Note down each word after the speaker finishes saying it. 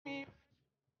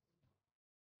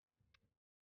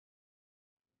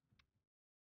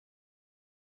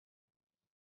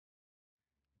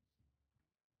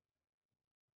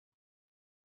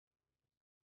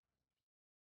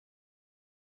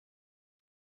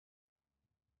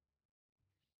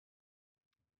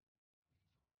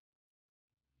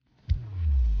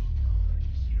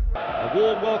A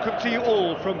warm welcome to you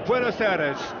all from Buenos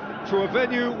Aires to a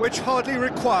venue which hardly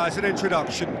requires an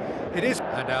introduction. It is,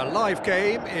 and our live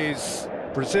game is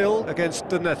Brazil against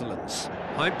the Netherlands.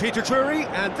 I'm Peter Drury,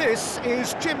 and this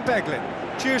is Jim Beglin.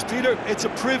 Cheers, Peter. It's a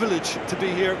privilege to be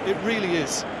here. It really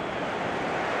is.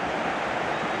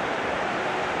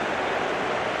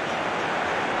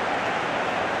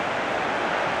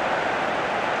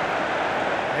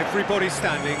 Everybody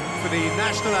standing for the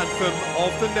national anthem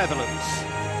of the Netherlands.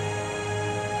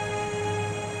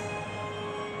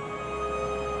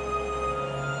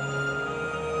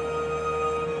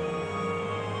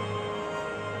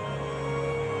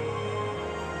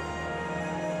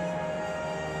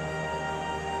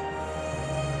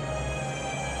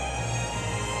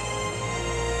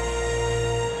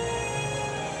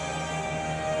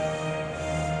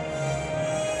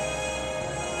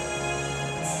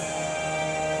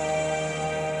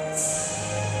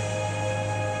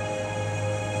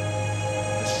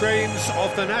 Strains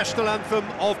of the national anthem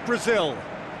of Brazil.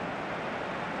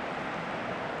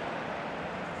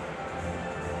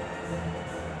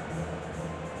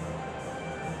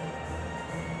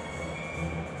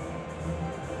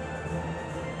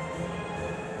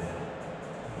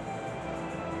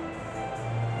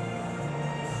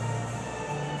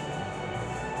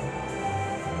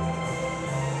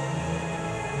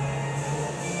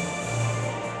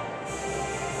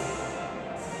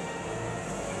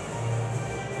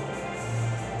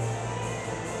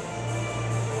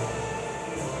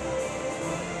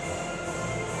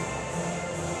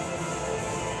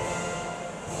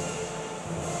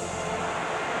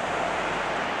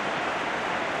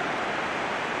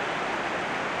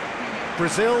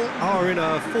 Brazil are in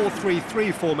a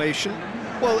 4-3-3 formation.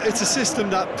 Well, it's a system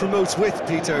that promotes width,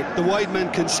 Peter. The wide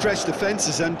men can stretch the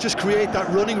fences and just create that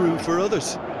running room for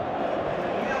others.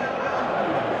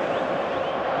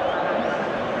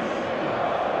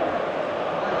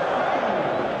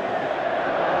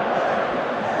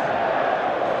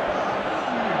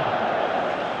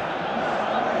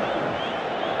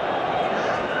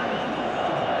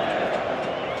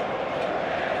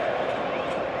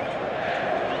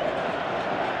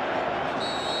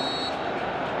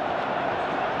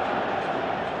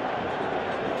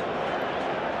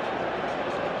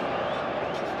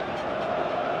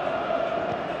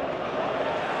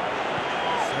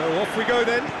 So off we go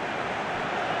then.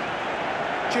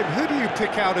 Jim, who do you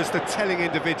pick out as the telling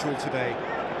individual today?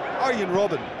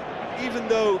 Robben. Even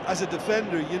though, as a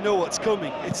defender, you know what's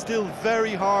coming, it's still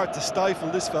very hard to stifle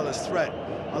this fella's threat.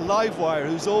 A live wire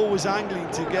who's always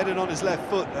angling to get it on his left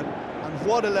foot, and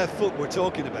what a left foot we're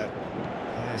talking about.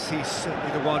 Yes, he's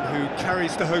certainly the one who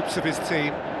carries the hopes of his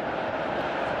team.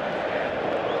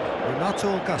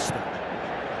 Renato Augusto.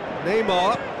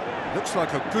 Neymar, looks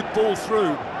like a good ball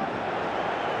through.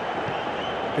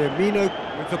 Firmino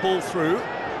with the ball through.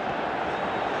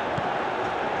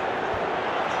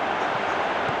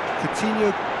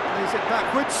 Coutinho plays it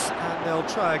backwards, and they'll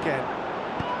try again.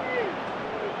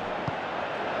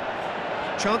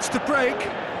 Chance to break.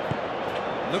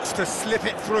 Looks to slip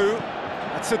it through.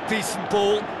 That's a decent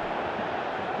ball.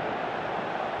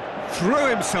 Threw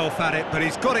himself at it, but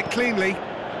he's got it cleanly.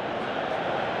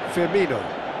 Firmino.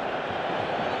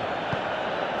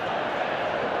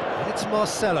 It's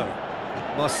Marcelo.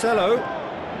 Marcelo,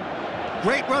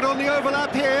 great run on the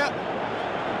overlap here.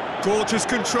 Gorgeous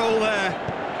control there.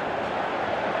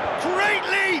 Great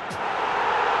leap!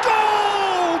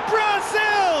 Goal!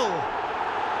 Brazil!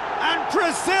 And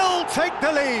Brazil take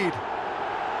the lead.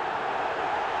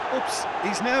 Oops,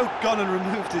 he's now gone and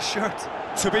removed his shirt.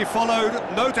 To be followed,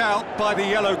 no doubt, by the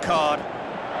yellow card.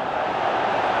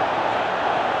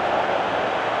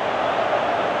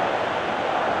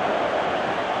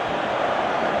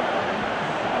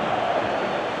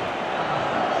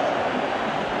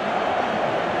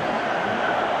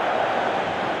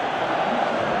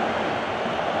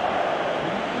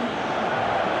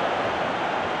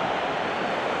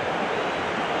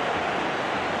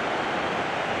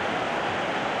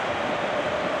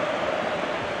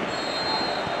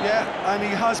 Yeah, and he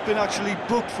has been actually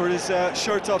booked for his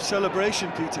shirt-off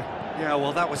celebration, Peter. Yeah,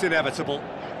 well, that was inevitable.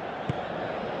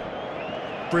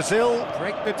 Brazil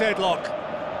break the deadlock.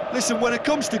 Listen, when it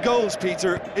comes to goals,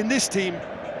 Peter, in this team,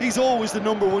 he's always the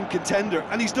 #1 contender,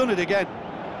 and he's done it again.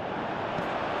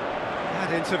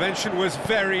 That intervention was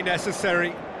very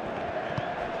necessary.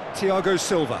 Thiago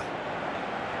Silva.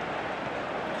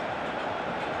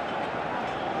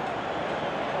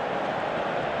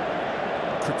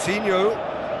 Coutinho.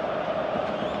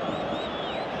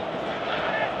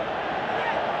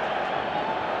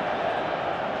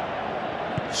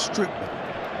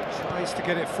 Tries to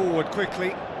get it forward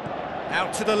quickly.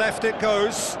 Out to the left it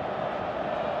goes.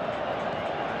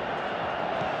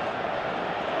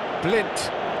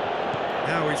 Blint.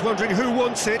 Now he's wondering who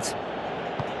wants it.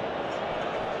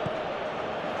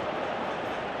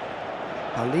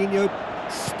 Paulinho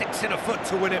sticks in a foot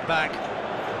to win it back.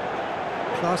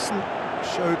 Klaassen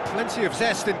showed plenty of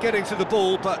zest in getting to the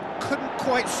ball, but couldn't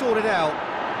quite sort it out.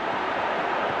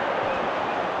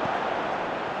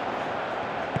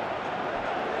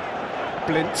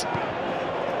 Blint.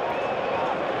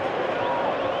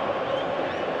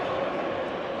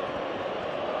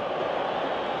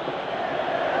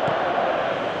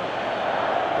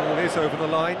 Ball is over the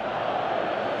line.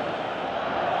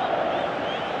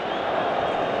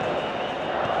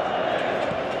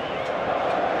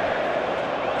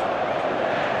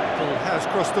 Ball has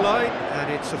crossed the line,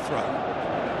 and it's a throw.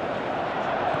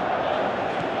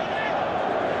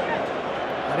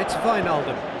 And it's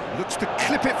Wijnaldum. Looks to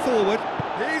clip it forward.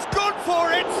 He's gone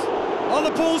for it! Oh,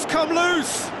 the ball's come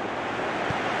loose!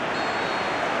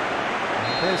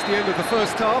 There's the end of the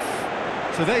first half.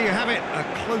 So there you have it, a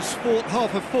close-fought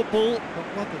half of football, but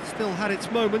one that still had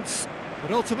its moments,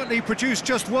 but ultimately produced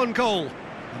just one goal.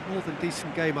 A more than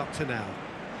decent game up to now.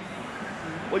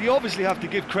 Well, you obviously have to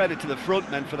give credit to the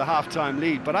front men for the half-time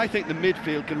lead, but I think the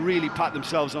midfield can really pat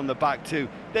themselves on the back too.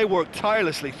 They worked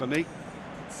tirelessly for me.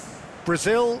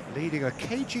 Brazil leading a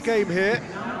cagey game here.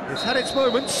 It's had its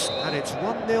moments, and it's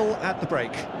 1-0 at the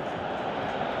break.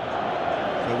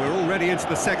 So we're already into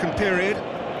the second period.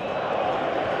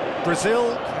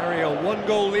 Brazil carry a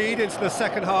one-goal lead into the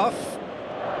second half.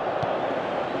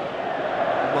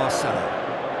 Marcelo.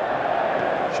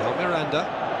 João Miranda.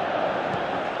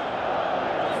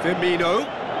 Firmino.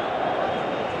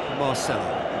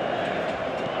 Marcelo.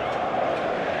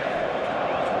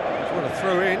 What a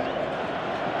throw in.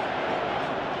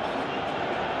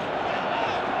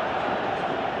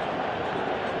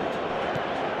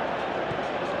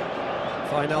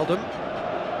 Wijnaldum.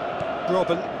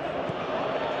 Robben.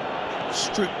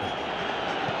 Stroop.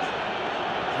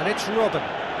 And it's Robben.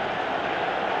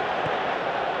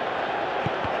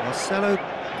 Marcelo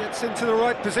gets into the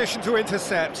right position to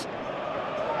intercept.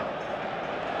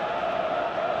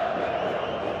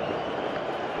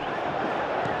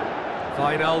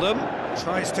 Wijnaldum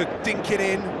tries to dink it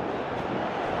in.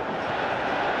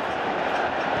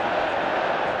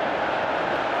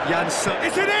 Janssen,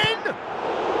 is it in?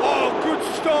 Oh, good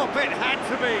stop, it had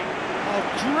to be. Oh,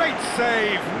 great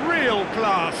save, real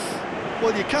class.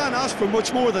 Well, you can't ask for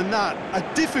much more than that.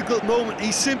 A difficult moment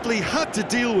he simply had to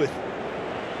deal with.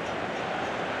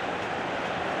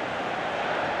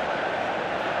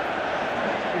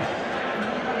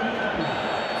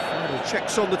 Final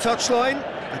checks on the touchline.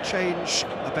 A change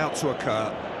about to occur.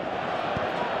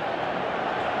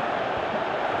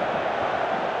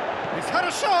 He's had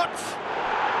a shot.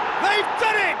 They've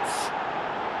done it.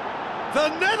 The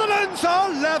Netherlands are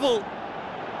level.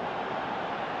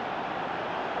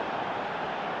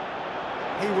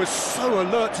 He was so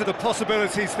alert to the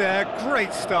possibilities there.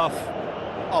 Great stuff.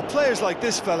 Oh, players like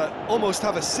this fella almost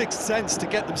have a sixth sense to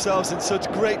get themselves in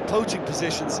such great poaching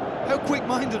positions. How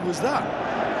quick-minded was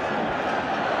that?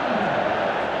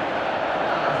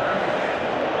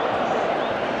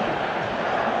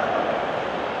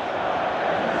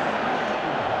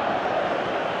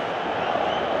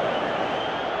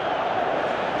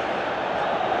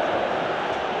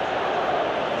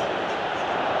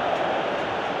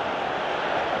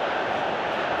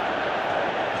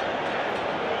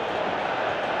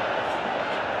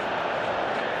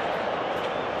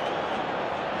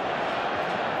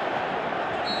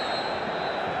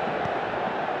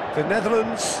 The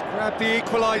Netherlands grab the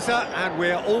equaliser and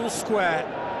we're all square.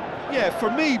 Yeah, for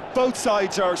me, both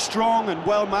sides are strong and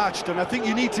well-matched, and I think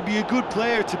you need to be a good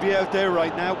player to be out there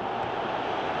right now.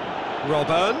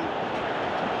 Robben.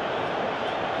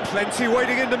 Plenty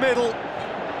waiting in the middle.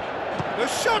 The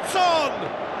shot's on!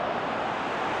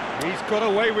 He's got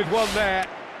away with one there.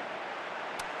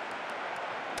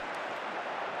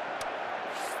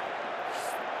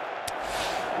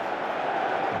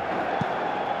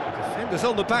 Defenders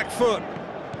on the back foot.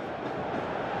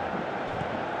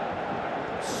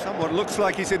 Someone looks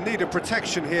like he's in need of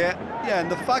protection here. Yeah,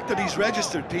 and the fact that he's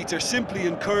registered, Peter, simply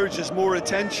encourages more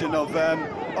attention of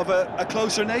a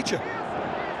closer nature.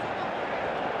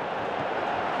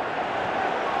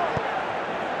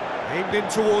 Aimed in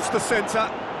towards the centre.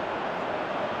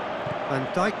 Van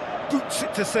Dijk boots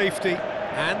it to safety,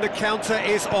 and the counter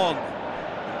is on.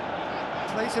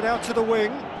 Plays it out to the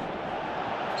wing.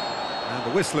 And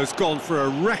the whistler's gone for a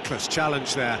reckless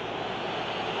challenge there.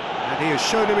 And he has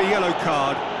shown him a yellow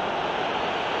card.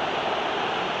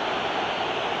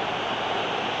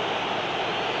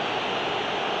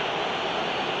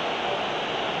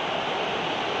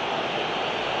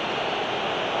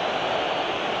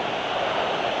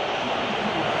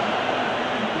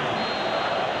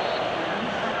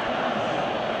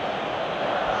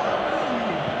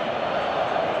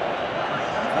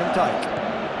 Van Dijk.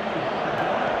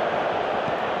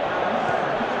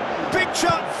 Big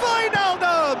shot,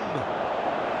 Wijnaldum!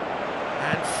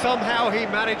 And somehow he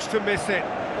managed to miss it.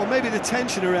 Well, maybe the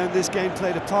tension around this game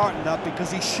played a part in that,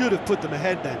 because he should have put them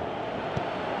ahead then.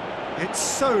 It's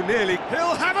so nearly...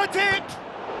 He'll have a dip!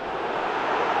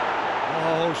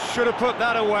 Oh, should have put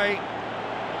that away.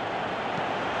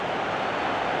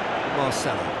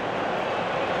 Marcelo.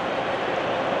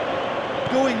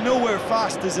 Going nowhere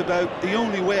fast is about the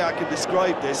only way I can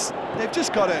describe this. They've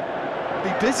just got to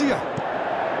be busier.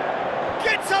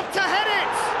 Gets up to head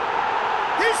it!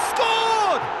 He's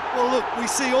scored! Well, look, we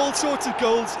see all sorts of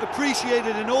goals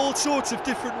appreciated in all sorts of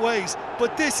different ways,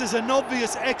 but this is an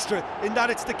obvious extra in that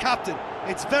it's the captain.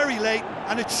 It's very late,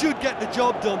 and it should get the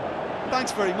job done.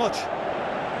 Thanks very much.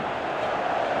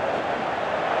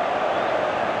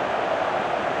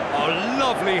 Oh,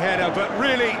 lovely header, but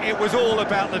really it was all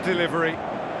about the delivery.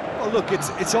 Well, look,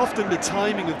 it's often the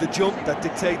timing of the jump that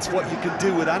dictates what you can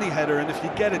do with any header, and if you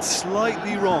get it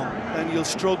slightly wrong, then you'll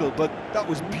struggle, but that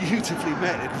was beautifully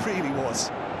met, it really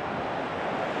was.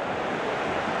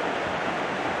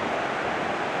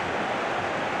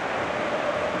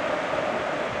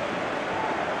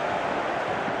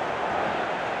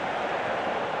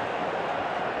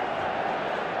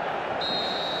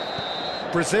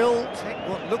 Brazil take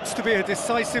what looks to be a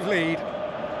decisive lead.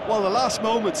 Well, the last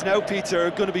moments now, Peter,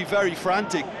 are going to be very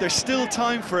frantic. There's still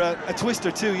time for a twist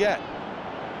or two yet.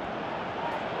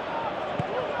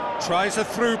 Tries a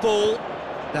through ball.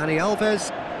 Dani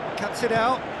Alves cuts it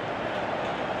out.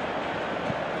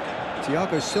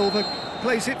 Thiago Silva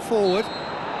plays it forward.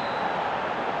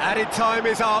 Added time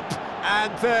is up,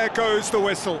 and there goes the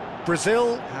whistle.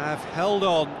 Brazil have held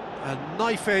on. A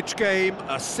knife-edge game,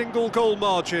 a single goal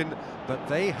margin, but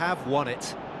they have won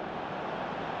it.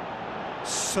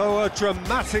 So a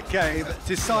dramatic game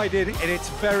decided in its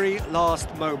very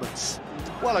last moments.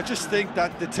 Well, I just think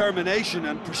that determination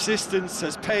and persistence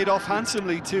has paid off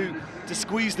handsomely to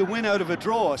squeeze the win out of a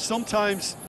draw. Sometimes